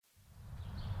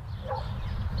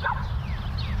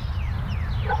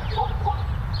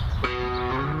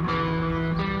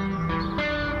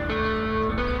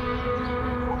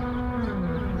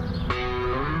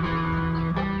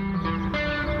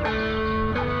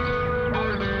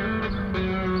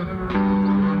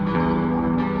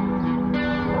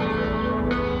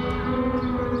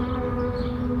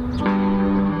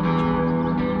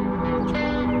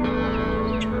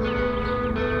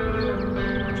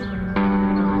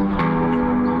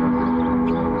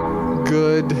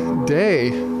Good day,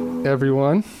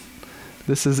 everyone.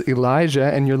 This is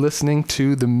Elijah, and you're listening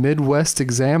to the Midwest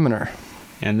Examiner.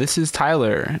 And this is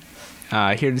Tyler,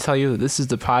 here to tell you that this is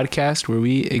the podcast where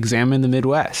we examine the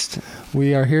Midwest.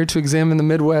 We are here to examine the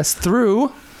Midwest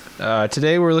through...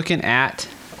 Today we're looking at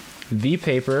the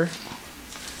paper.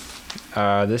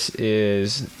 This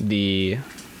is the...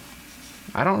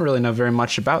 I don't really know very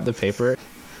much about the paper.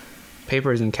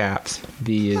 Paper is in caps.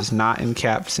 The is not in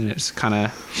caps, and it's kind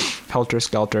of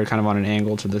helter-skelter, kind of on an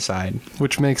angle to the side.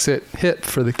 Which makes it hip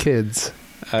for the kids.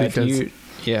 Because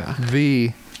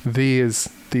the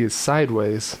is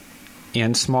sideways.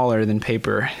 And smaller than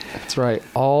paper. That's right.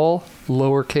 All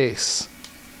lowercase.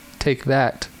 Take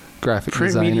that, graphic Print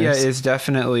designers. media is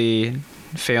definitely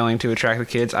failing to attract the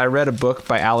kids. I read a book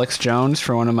by Alex Jones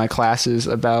for one of my classes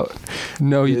about...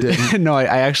 No, you didn't. No, I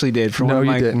actually did. For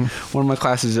you didn't. One of my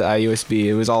classes at IUSB,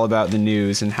 it was all about the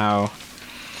news and how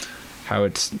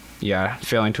it's,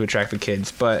 failing to attract the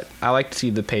kids. But I like to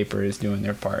see the paper is doing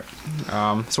their part.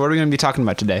 So what are we going to be talking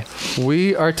about today?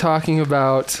 We are talking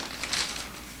about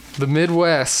the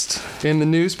Midwest in the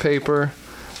newspaper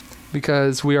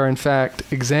because we are, in fact,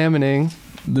 examining...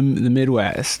 The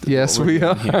Midwest. Yes, we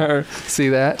are. Here. See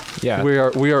that? Yeah. We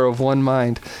are of one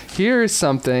mind. Here is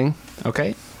something.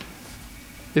 Okay.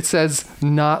 It says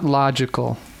not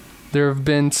logical. There have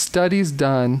been studies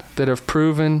done that have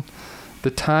proven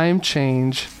the time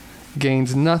change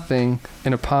gains nothing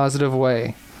in a positive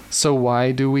way. So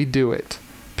why do we do it?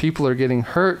 People are getting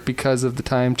hurt because of the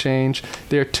time change.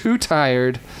 They're too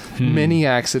tired. Many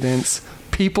accidents.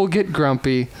 People get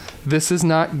grumpy. This is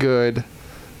not good.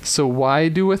 So why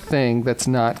do a thing that's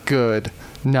not good,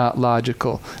 not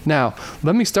logical? Now,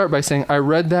 let me start by saying I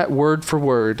read that word for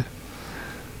word.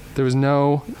 There's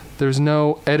no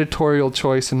editorial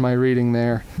choice in my reading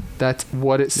there. That's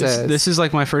what it says. This is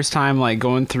like my first time like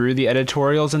going through the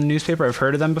editorials in the newspaper. I've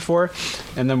heard of them before,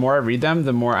 and the more I read them,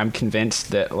 the more I'm convinced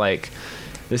that like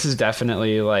this is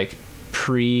definitely like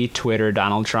pre-Twitter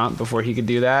Donald Trump. Before he could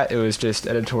do that, it was just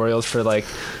editorials for like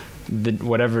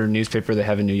whatever newspaper they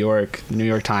have in New York, the New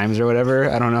York Times or whatever.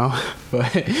 I don't know.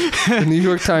 But the New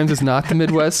York Times is not the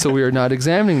Midwest, so we are not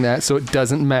examining that, so it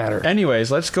doesn't matter.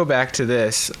 Anyways, let's go back to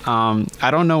this. I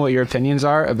don't know what your opinions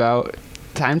are about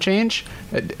time change.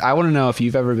 I want to know if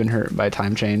you've ever been hurt by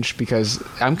time change, because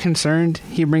I'm concerned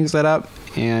he brings that up,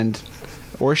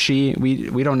 or she.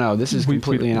 We don't know. This is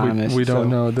completely anonymous. We don't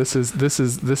know. This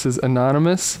is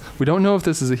anonymous. We don't know if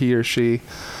this is a he or she.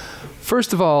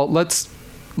 First of all, let's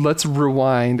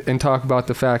rewind and talk about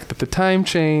the fact that the time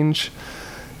change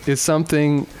is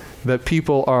something that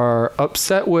people are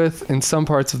upset with in some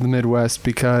parts of the Midwest,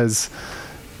 because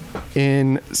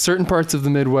in certain parts of the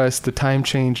Midwest, the time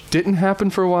change didn't happen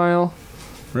for a while.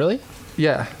 Really?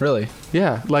 Yeah. Really?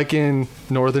 Yeah. Like in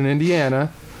northern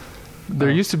Indiana, there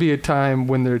used to be a time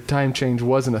when their time change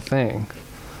wasn't a thing.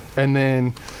 And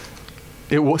then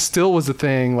it still was a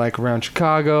thing like around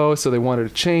Chicago, so they wanted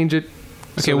to change it.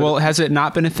 Okay, well, has it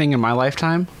not been a thing in my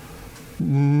lifetime?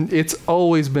 It's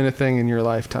always been a thing in your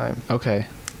lifetime. Okay.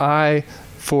 I,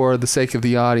 for the sake of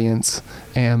the audience,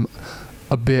 am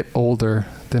a bit older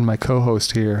than my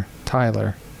co-host here,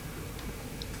 Tyler.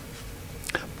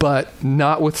 But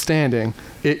notwithstanding,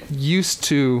 it used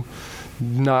to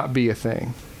not be a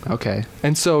thing. Okay.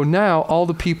 And so now all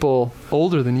the people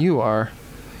older than you are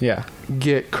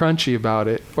get crunchy about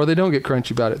it, or they don't get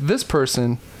crunchy about it. This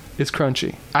person is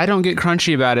crunchy. I don't get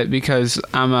crunchy about it because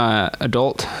I'm a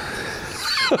adult.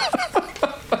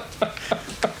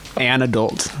 An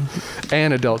adult.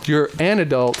 An adult. You're an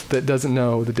adult that doesn't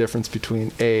know the difference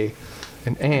between a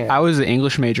and an. I was an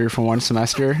English major for one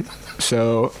semester,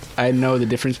 so I know the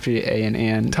difference between a and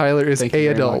an. Tyler is a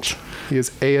adult. He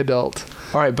is a adult.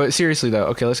 All right, but seriously though,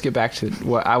 okay, let's get back to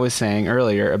what I was saying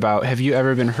earlier about have you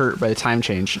ever been hurt by the time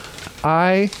change?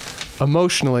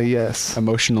 Emotionally, yes.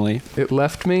 Emotionally. It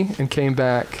left me and came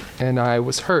back, and I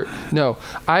was hurt. No,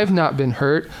 I've not been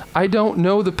hurt. I don't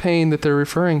know the pain that they're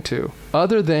referring to,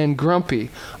 other than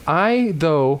grumpy. I,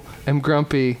 though, am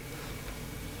grumpy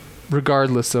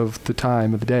regardless of the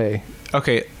time of the day.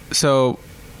 Okay, so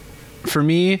for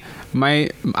me, my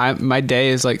day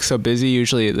is like so busy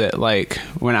usually that like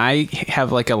when I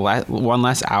have like one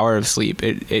less hour of sleep,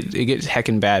 it gets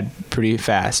heckin' bad pretty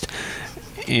fast.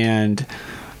 And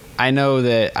I know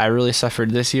that I really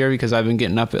suffered this year because I've been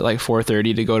getting up at like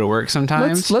 4:30 to go to work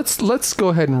sometimes. Let's go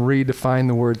ahead and redefine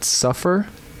the word suffer.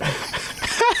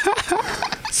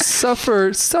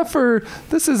 Suffer.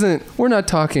 This isn't. We're not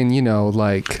talking.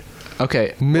 Like.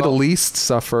 Okay. Middle East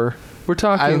suffer. We're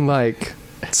talking like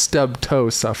stub toe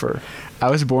suffer.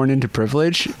 I was born into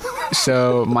privilege,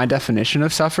 so my definition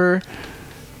of suffer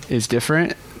is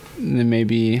different than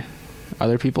maybe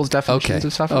other people's definitions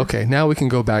of suffering. Okay, now we can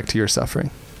go back to your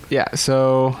suffering. Yeah,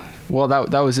 so, well,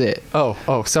 that was it.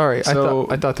 Oh, sorry. So,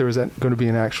 I thought there was going to be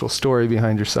an actual story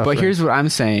behind your suffering. But here's what I'm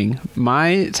saying.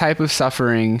 My type of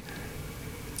suffering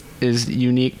is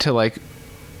unique to like...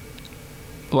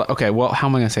 Okay, well, how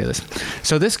am I going to say this?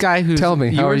 So this guy who's... Tell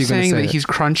me, how are you going to say saying that it? he's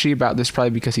crunchy about this probably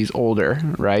because he's older,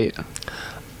 right?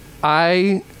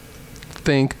 I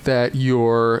think that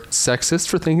you're sexist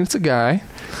for thinking it's a guy.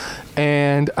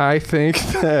 And I think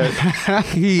that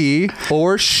he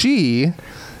or she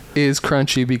is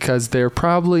crunchy because they're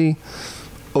probably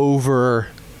over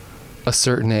a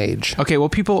certain age. Okay, well,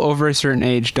 people over a certain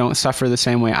age don't suffer the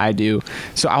same way I do.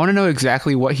 So I want to know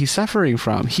exactly what he's suffering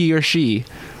from, he or she.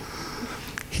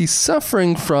 He's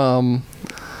suffering from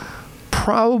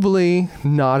probably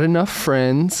not enough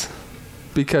friends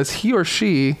because he or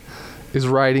she is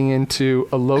writing into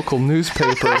a local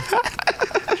newspaper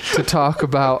to talk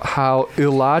about how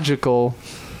illogical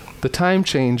the time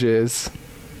change is.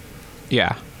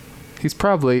 Yeah. He's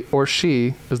probably, or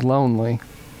she, is lonely.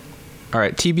 All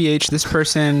right, TBH, this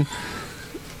person...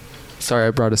 Sorry,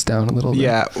 I brought us down a little bit.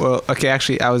 Yeah, well, okay,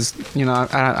 actually, I don't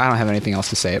have anything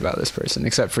else to say about this person,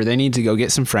 except for they need to go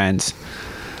get some friends.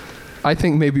 I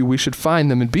think maybe we should find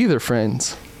them and be their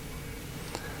friends.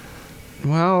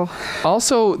 Well...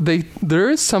 Also,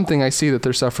 there is something I see that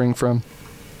they're suffering from.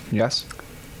 Yes?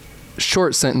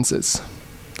 Short sentences.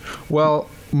 Well...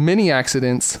 Mini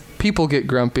accidents. People get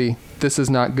grumpy. This is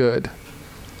not good.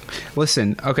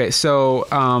 Listen, okay, so...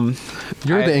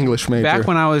 You're the English major. Back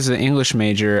when I was an English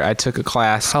major, I took a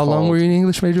class How long were you an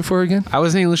English major for again? I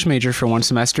was an English major for 1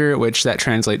 semester, which that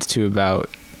translates to about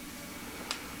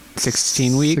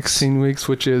 16 weeks. 16 weeks,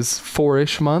 which is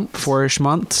 4-ish months. 4-ish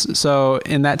months. So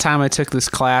in that time, I took this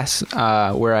class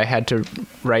where I had to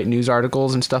write news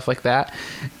articles and stuff like that.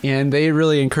 And they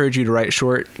really encourage you to write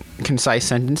short, concise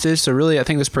sentences. So really, I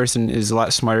think this person is a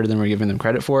lot smarter than we're giving them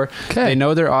credit for. Okay. They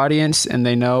know their audience and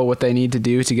they know what they need to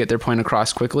do to get their point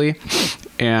across quickly.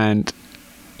 And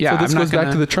yeah, so this goes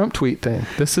back to the Trump tweet thing.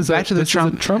 This is back to the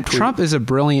Trump tweet. Trump is a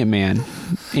brilliant man.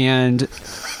 And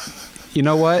you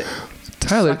know what?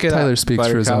 Tyler speaks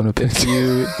for his own opinion. If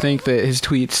you think that his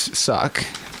tweets suck.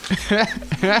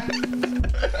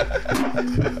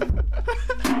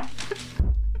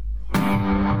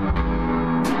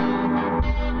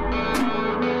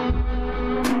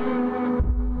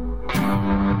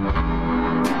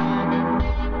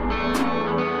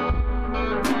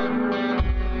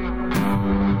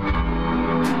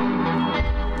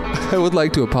 I would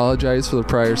like to apologize for the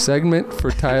prior segment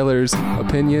for Tyler's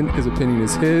opinion. His opinion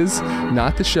is his,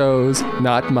 not the show's,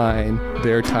 not mine.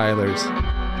 They're Tyler's.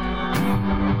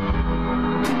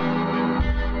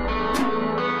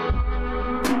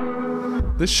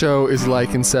 This show is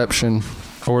like Inception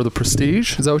or The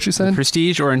Prestige. Is that what you said?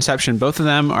 Prestige or Inception. Both of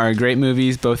them are great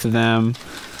movies. Both of them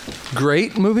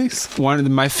great movies.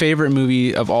 My favorite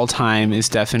movie of all time is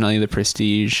definitely The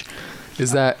Prestige.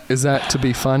 Is that to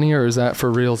be funny or is that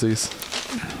for realsies?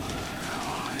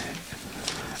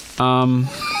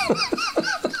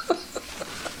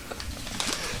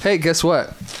 Hey, guess what?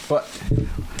 What?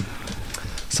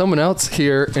 Someone else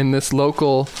here in this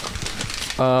local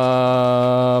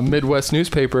Midwest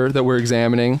newspaper that we're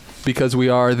examining, because we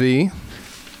are the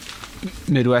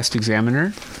Midwest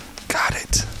Examiner. Got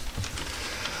it.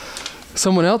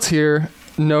 Someone else here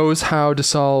knows how to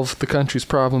solve the country's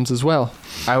problems as well.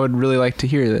 I would really like to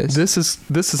hear this.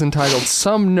 This is entitled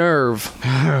Some Nerve.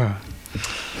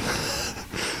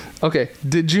 Okay,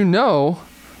 did you know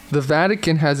the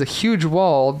Vatican has a huge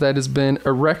wall that has been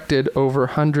erected over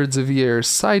hundreds of years?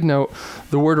 Side note,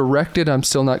 the word erected I'm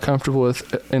still not comfortable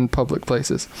with in public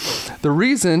places. The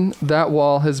reason that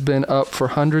wall has been up for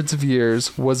hundreds of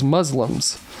years was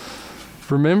Muslims.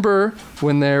 Remember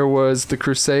when there was the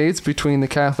Crusades between the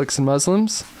Catholics and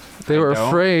Muslims? They were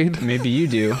afraid. Maybe you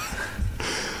do.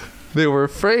 They were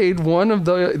afraid one of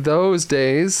those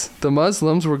days the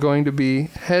Muslims were going to be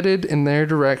headed in their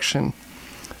direction.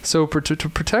 So to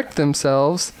protect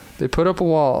themselves, they put up a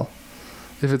wall.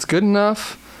 If it's good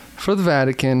enough for the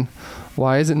Vatican,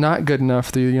 why is it not good enough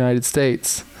for the United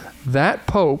States? That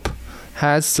Pope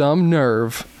has some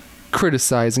nerve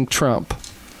criticizing Trump.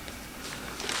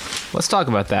 Let's talk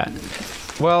about that.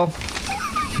 Well,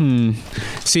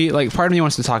 see, like, part of me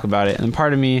wants to talk about it, and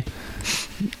part of me...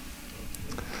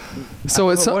 So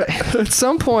at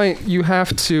some point, you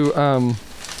have to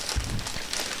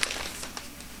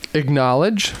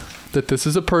acknowledge that this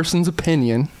is a person's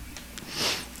opinion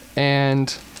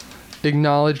and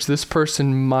acknowledge this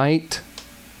person might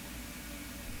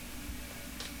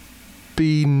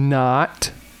be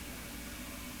not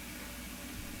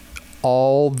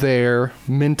all there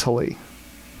mentally.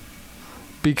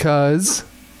 Because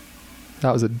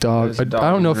that was a dog. I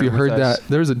don't know if you heard that.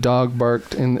 There's a dog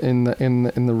barked in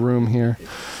the room here.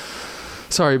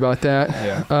 Sorry about that.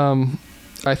 Yeah.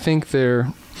 I think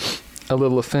they're a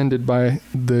little offended by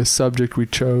the subject we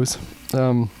chose.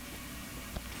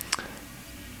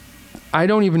 I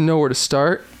don't even know where to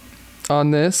start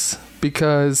on this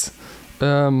because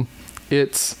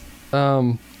it's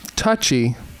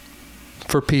touchy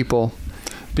for people,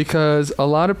 because a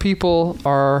lot of people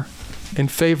are in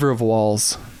favor of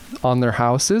walls on their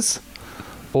houses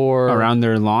or around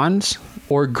their lawns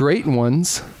or great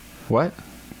ones. What?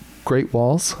 Great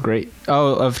walls. Great.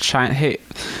 Oh, of China. Hey,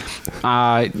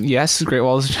 yes, Great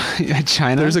Walls of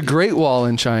China. There's a Great Wall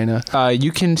in China.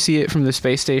 You can see it from the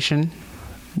space station.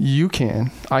 You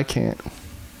can. I can't.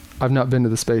 I've not been to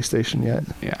the space station yet.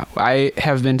 Yeah, I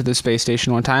have been to the space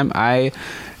station one time. I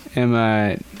am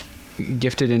a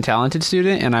gifted and talented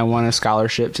student, and I won a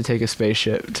scholarship to take a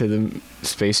spaceship to the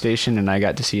space station, and I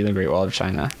got to see the Great Wall of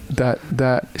China. That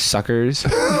Suckers.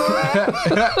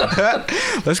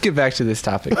 Let's get back to this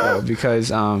topic though, because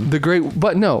the Great.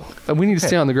 But no, we need to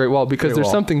stay on the Great Wall because Great there's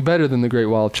Wall. something better than the Great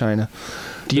Wall of China.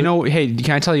 Do you know? Hey,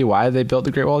 can I tell you why they built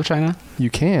the Great Wall of China? You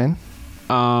can.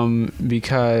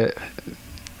 Because.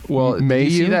 Well, May you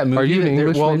see that movie? Are you an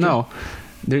English Well, major? no.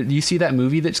 You see that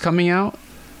movie that's coming out?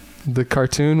 The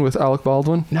cartoon with Alec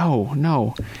Baldwin?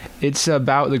 No. It's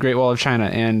about the Great Wall of China,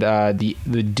 and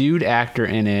the dude actor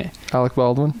in it. Alec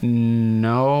Baldwin?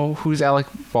 No, who's Alec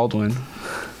Baldwin?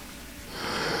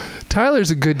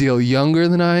 Tyler's a good deal younger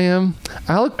than I am.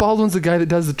 Alec Baldwin's the guy that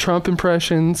does the Trump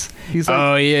impressions. He's like,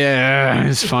 Oh yeah,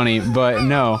 it's funny, but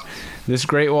no, this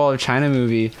Great Wall of China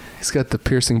movie. he's got the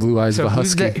piercing blue eyes So of a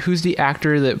husky. who's the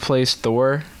actor that plays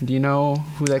Thor? Do you know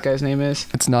who that guy's name is?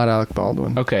 It's not Alec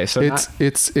Baldwin. Okay, so it's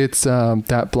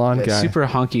that blonde guy. super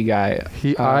hunky guy.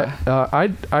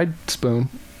 I'd spoon.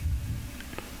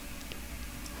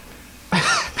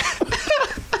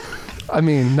 I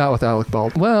mean, not with Alec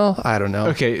Baldwin. Well, I don't know.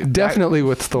 Okay, definitely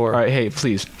with Thor. All right, hey,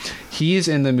 please. He's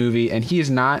in the movie, and he is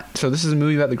not. So this is a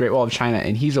movie about the Great Wall of China,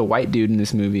 and he's a white dude in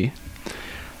this movie.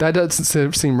 That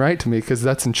doesn't seem right to me because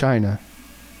that's in China.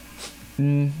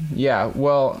 Yeah,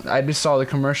 well, I just saw the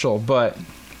commercial, but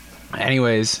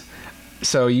anyways,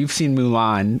 so you've seen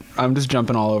Mulan. I'm just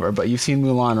jumping all over, but you've seen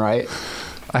Mulan, right?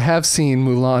 I have seen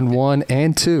Mulan 1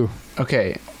 and 2.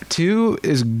 Okay, 2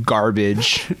 is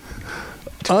garbage.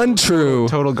 Untrue.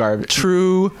 Total garbage.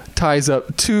 True ties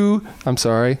up two. I'm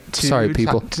sorry. Sorry,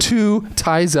 people. 2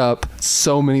 ties up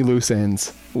so many loose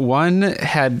ends. 1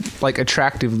 had like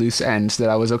attractive loose ends that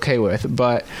I was okay with,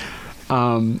 but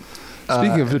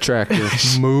Speaking of attractive,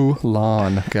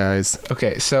 Mulan, guys.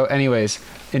 okay, so anyways,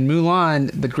 in Mulan,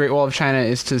 the Great Wall of China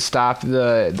is to stop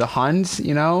the Huns,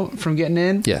 from getting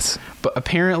in. Yes. But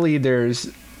apparently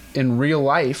there's, in real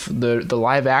life, the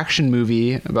live action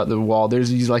movie about the wall, there's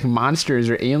these like monsters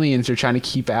or aliens they're trying to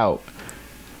keep out.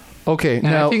 Okay, And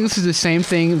now I think this is the same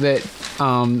thing that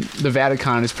the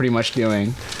Vatican is pretty much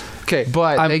doing. okay,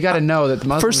 But they got to know that the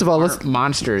Muslims first of all, aren't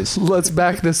monsters. let's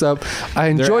back this up. I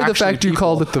enjoy the fact you actually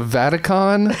called people. it the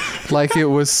Vatican, like it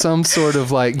was some sort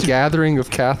of like gathering of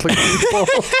Catholic people.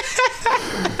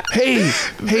 Hey,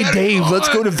 Dave, let's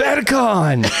go to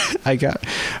Vatican. I got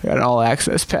an all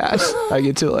access pass. I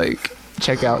get to like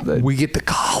check out the We get the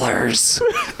collars.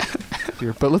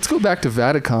 Here, but let's go back to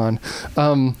Vatican.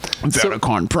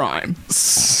 Vatican Prime.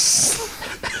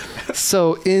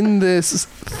 So in this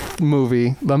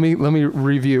movie, let me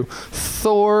review.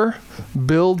 Thor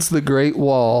builds the Great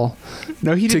Wall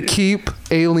No, he to didn't. keep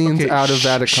aliens out of shh,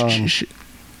 Vatican. shh, shh.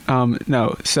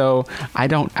 No. So I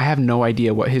have no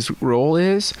idea what his role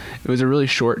is. It was a really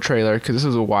short trailer because this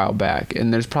was a while back,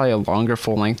 and there's probably a longer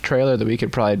full length trailer that we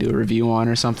could probably do a review on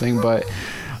or something. But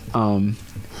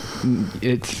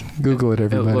it's Google it, it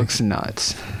everybody. looks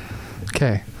nuts.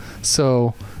 Okay,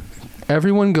 so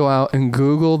everyone go out and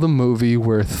Google the movie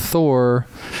where Thor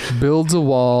builds a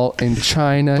wall in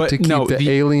China But to keep no, the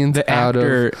aliens out of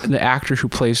the actor who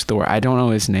plays Thor. I don't know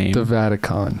his name. the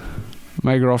Vatican.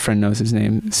 My girlfriend knows his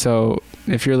name. So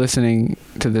if you're listening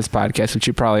to this podcast, which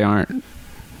you probably aren't,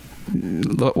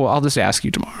 well, I'll just ask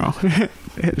you tomorrow.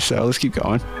 So let's keep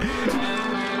going.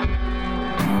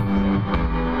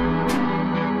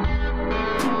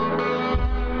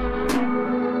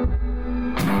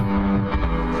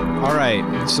 All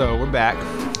right, so we're back.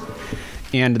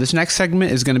 And this next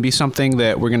segment is going to be something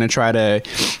that we're going to try to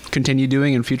continue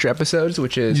doing in future episodes,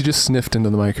 which is... You just sniffed into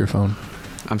the microphone.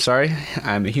 I'm sorry,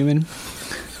 I'm a human.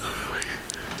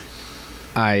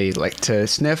 I like to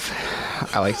sniff.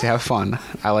 I like to have fun.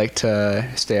 I like to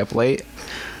stay up late.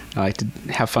 I like to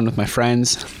have fun with my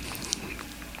friends.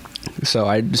 So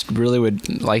I just really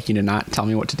would like you to not tell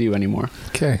me what to do anymore.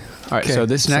 Okay. All right. So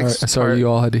this next, sorry you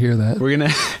all had to hear that. we're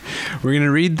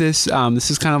gonna read this.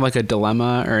 This is kind of like a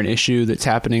dilemma or an issue that's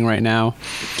happening right now,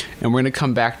 and we're gonna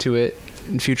come back to it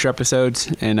in future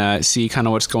episodes and see kind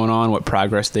of what's going on, what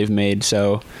progress they've made.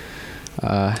 So.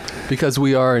 Because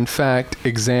we are, in fact,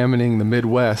 examining the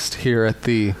Midwest here at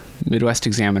the Midwest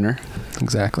Examiner.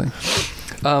 Exactly.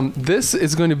 This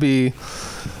is going to be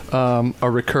a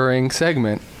recurring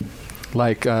segment,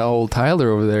 like old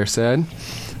Tyler over there said,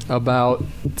 about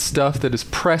stuff that is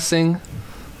pressing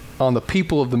on the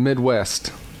people of the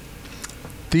Midwest.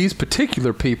 These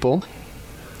particular people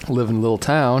live in a little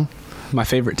town. My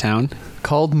favorite town.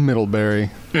 Called Middlebury.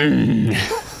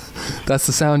 That's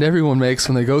the sound everyone makes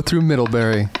when they go through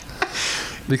Middlebury.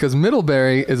 Because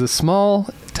Middlebury is a small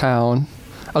town.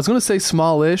 I was going to say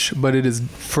smallish, but it is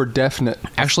for definite.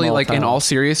 Actually, like town. In all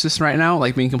seriousness right now,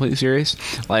 like being completely serious,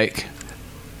 like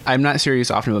I'm not serious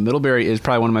often, but Middlebury is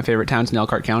probably one of my favorite towns in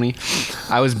Elkhart County.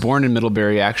 I was born in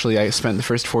Middlebury, actually. I spent the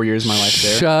first 4 years of my life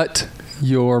there. Shut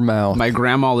your mouth. My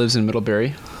grandma lives in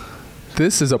Middlebury.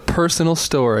 This is a personal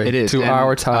story to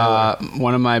our Tyler.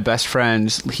 One of my best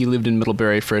friends, he lived in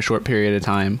Middlebury for a short period of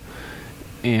time.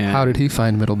 And how did he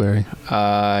find Middlebury?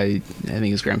 I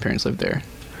think his grandparents lived there.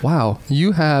 Wow.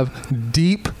 You have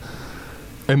deep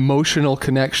emotional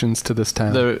connections to this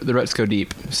town. The roots go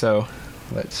deep. So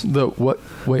let's... The what?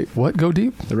 Wait, what go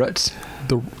deep? The roots.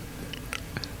 The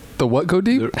what go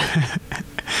deep?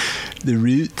 The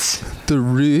roots. The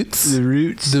roots. The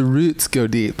roots. The roots go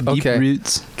deep. Deep Okay.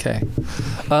 roots. Okay.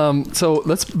 So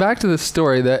let's back to this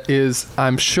story that is,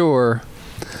 I'm sure,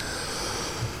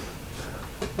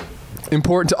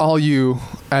 important to all you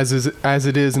as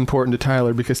it is important to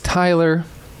Tyler, because Tyler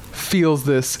feels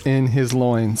this in his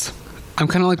loins. I'm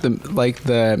kind of like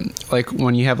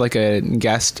when you have like a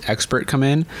guest expert come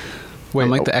in. Wait,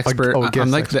 I'm like the expert. I'm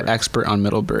like the expert on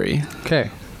Middlebury. Okay.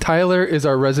 Tyler is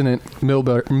our resident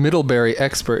Middlebury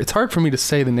expert. It's hard for me to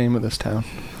say the name of this town.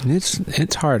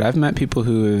 It's hard. I've met people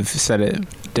who have said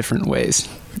it different ways.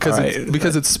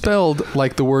 Because it's spelled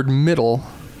like the word middle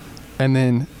and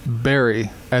then bury,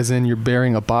 as in you're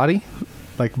burying a body.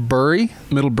 Like bury.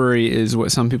 Middlebury is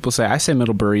what some people say. I say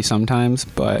Middlebury sometimes,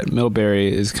 but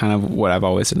Middlebury is kind of what I've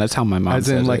always said. That's how my mom says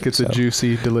it. As in like it's a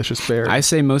juicy, delicious berry. I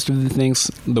say most of the things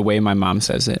the way my mom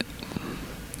says it.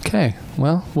 Okay,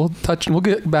 well, we'll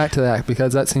get back to that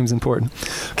because that seems important.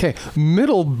 Okay,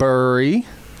 Middlebury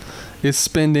is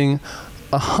spending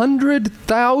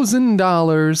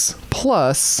 $100,000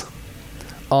 plus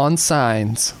on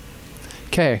signs.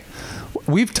 Okay,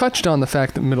 we've touched on the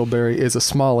fact that Middlebury is a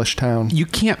smallish town. You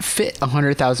can't fit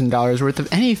 $100,000 worth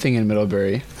of anything in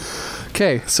Middlebury.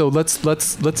 Okay, so let's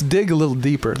dig a little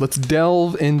deeper. Let's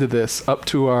delve into this up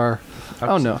to our... I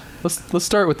don't know. Let's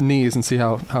start with knees and see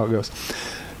how it goes.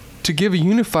 To give a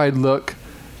unified look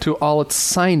to all its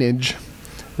signage,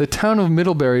 the town of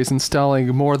Middlebury is installing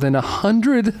more than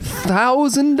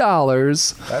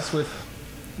 $100,000. That's with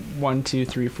 1, 2,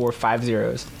 3, 4, 5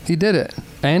 zeros. He did it.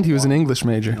 And he was an English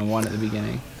major. And one at the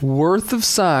beginning. Worth of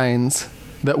signs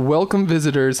that welcome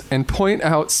visitors and point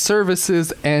out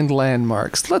services and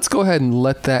landmarks. Let's go ahead and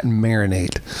let that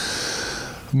marinate.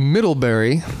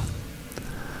 Middlebury.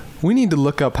 We need to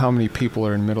look up how many people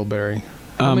are in Middlebury.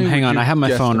 Hang on, I have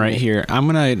my phone right here.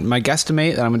 My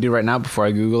guesstimate that I'm gonna do right now before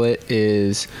I Google it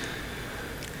is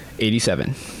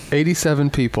 87.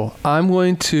 87 people. I'm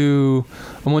going to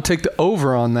take the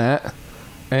over on that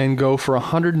and go for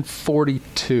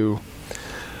 142.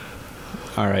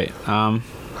 All right.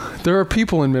 There are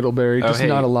people in Middlebury, just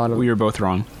not a lot of them. We were both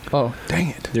wrong. Oh, dang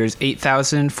it. There's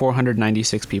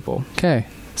 8,496 people. Okay.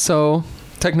 So,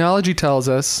 technology tells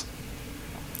us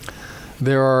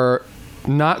there are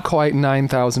not quite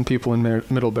 9,000 people in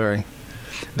Middlebury.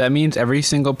 That means every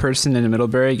single person in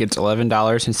Middlebury gets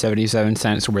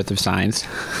 $11.77 worth of signs.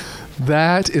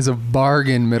 That is a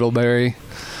bargain, Middlebury.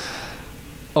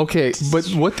 Okay, but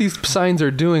what these signs are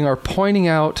doing are pointing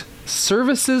out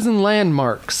services and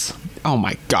landmarks. Oh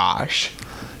my gosh.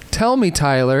 Tell me,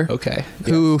 Tyler,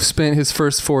 who spent his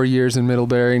first 4 years in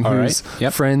Middlebury and whose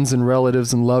friends and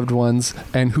relatives and loved ones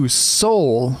and whose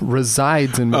soul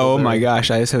resides in Middlebury. Oh my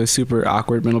gosh, I just have a super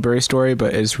awkward Middlebury story,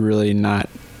 but it's really not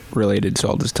related, so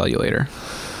I'll just tell you later.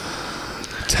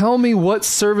 Tell me what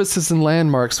services and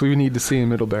landmarks we need to see in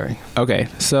Middlebury. Okay,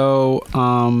 so,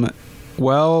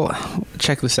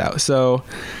 check this out. So,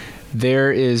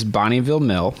 there is Bonneville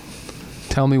Mill.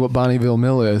 Tell me what Bonneville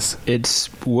Mill is. It's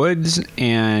woods,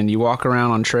 and you walk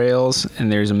around on trails, and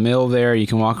there's a mill there. You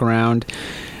can walk around,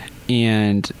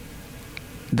 and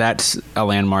that's a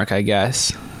landmark, I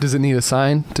guess. Does it need a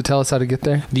sign to tell us how to get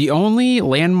there? The only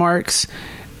landmarks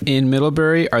in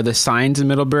Middlebury are the signs in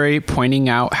Middlebury pointing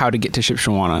out how to get to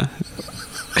Shipshewana,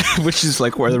 which is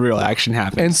like where the real action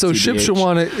happens. And so TBH.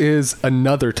 Shipshewana is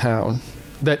another town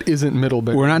that isn't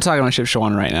Middlebury. We're not talking about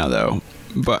Shipshewana right now, though.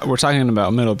 But we're talking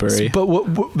about Middlebury. But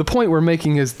what the point we're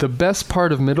making is the best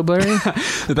part of Middlebury.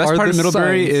 The best part of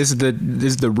Middlebury is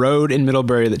the road in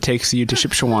Middlebury that takes you to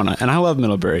Shipshewana, and I love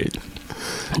Middlebury.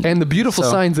 And the beautiful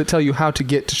signs that tell you how to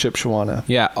get to Shipshewana.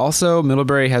 Yeah. Also,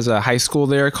 Middlebury has a high school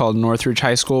there called Northridge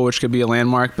High School, which could be a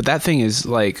landmark. But that thing is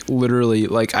like literally,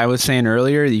 like I was saying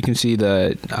earlier, you can see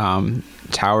the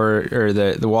tower or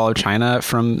the wall of China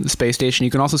from the space station.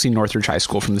 You can also see Northridge High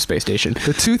School from the space station.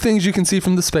 The two things you can see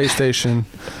from the space station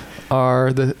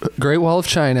are the Great Wall of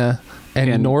China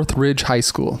and Northridge High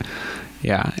School.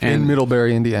 Yeah, in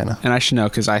Middlebury, Indiana. And I should know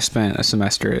because I spent a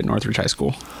semester at Northridge High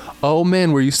School. Oh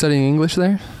man, were you studying English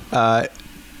there? I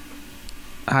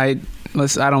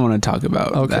don't want to talk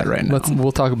about that right now.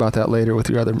 We'll talk about that later with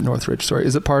your other Northridge story.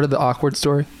 Is it part of the awkward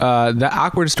story? The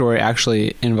awkward story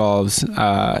actually involves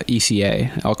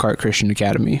ECA, Elkhart Christian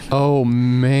Academy. Oh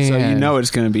man! So you know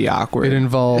it's going to be awkward. It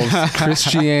involves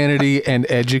Christianity and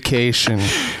education.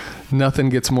 Nothing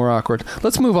gets more awkward.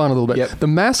 Let's move on a little bit. Yep. The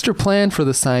master plan for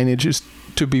the signage is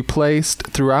to be placed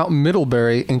throughout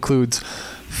Middlebury includes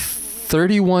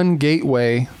 31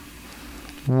 gateway,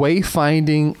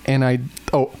 wayfinding, and I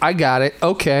got it.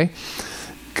 Okay.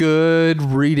 Good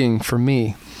reading for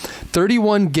me.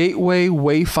 31 gateway,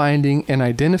 wayfinding, and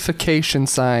identification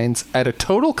signs at a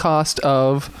total cost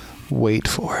of, wait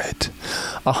for it,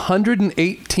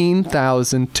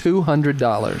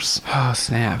 $118,200. Oh,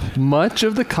 snap. Much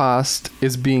of the cost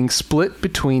is being split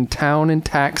between town and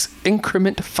tax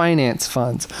increment finance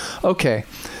funds. Okay,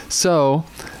 so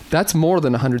that's more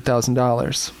than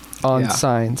 $100,000 on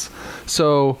signs.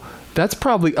 So that's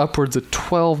probably upwards of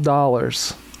 $12.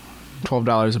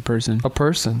 $12 a person. A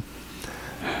person.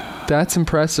 That's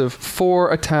impressive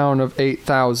for a town of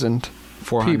 8,000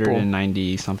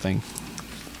 490 something.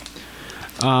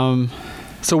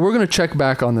 So we're going to check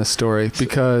back on this story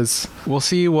because we'll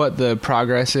see what the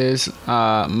progress is.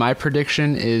 My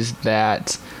prediction is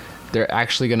that they're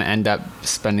actually going to end up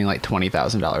spending like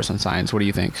 $20,000 on signs. What do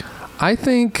you think? I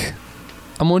think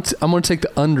I'm going to take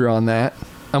the under on that.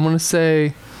 I'm going to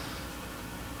say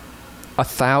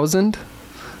 1,000,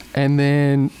 and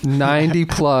then 90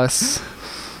 plus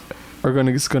are going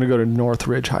to go to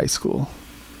Northridge High School.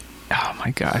 Oh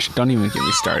my gosh! Don't even get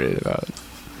me started about it.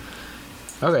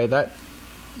 Okay,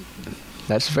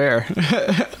 that's fair.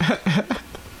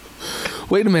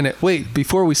 Wait a minute. Wait,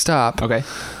 before we stop. Okay.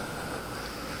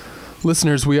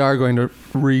 Listeners, we are going to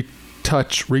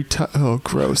retouch. Oh,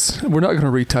 gross. We're not going to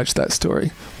retouch that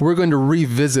story. We're going to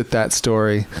revisit that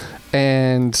story,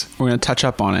 and we're going to touch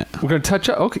up on it. We're going to touch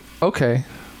up. Okay.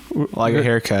 Like a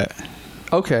haircut.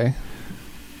 Okay.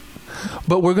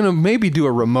 But we're going to maybe do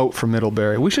a remote from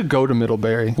Middlebury. We should go to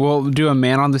Middlebury. We'll do a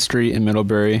man on the street in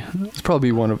Middlebury. It's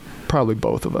probably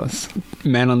both of us.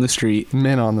 Men on the street.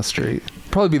 Men on the street.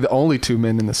 Probably be the only two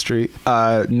men in the street.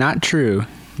 Not true.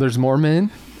 There's more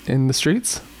men in the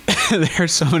streets?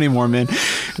 There's so many more men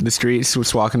in the streets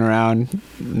just walking around,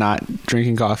 not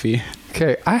drinking coffee.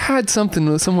 Okay, I had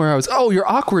something somewhere your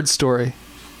awkward story.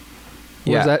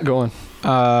 Where's that going?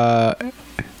 I'm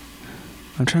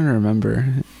trying to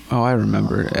remember. Oh, I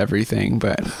remember everything,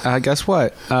 but guess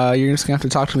what? You're just going to have to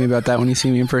talk to me about that when you see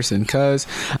me in person, because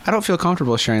I don't feel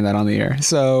comfortable sharing that on the air.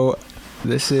 So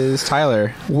this is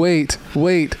Tyler. Wait.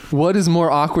 What is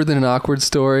more awkward than an awkward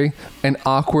story? An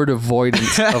awkward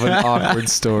avoidance of an awkward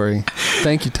story.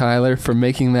 Thank you, Tyler, for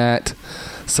making that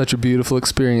such a beautiful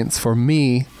experience for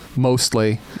me,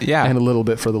 mostly, and a little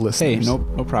bit for the listeners. Hey,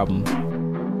 no problem.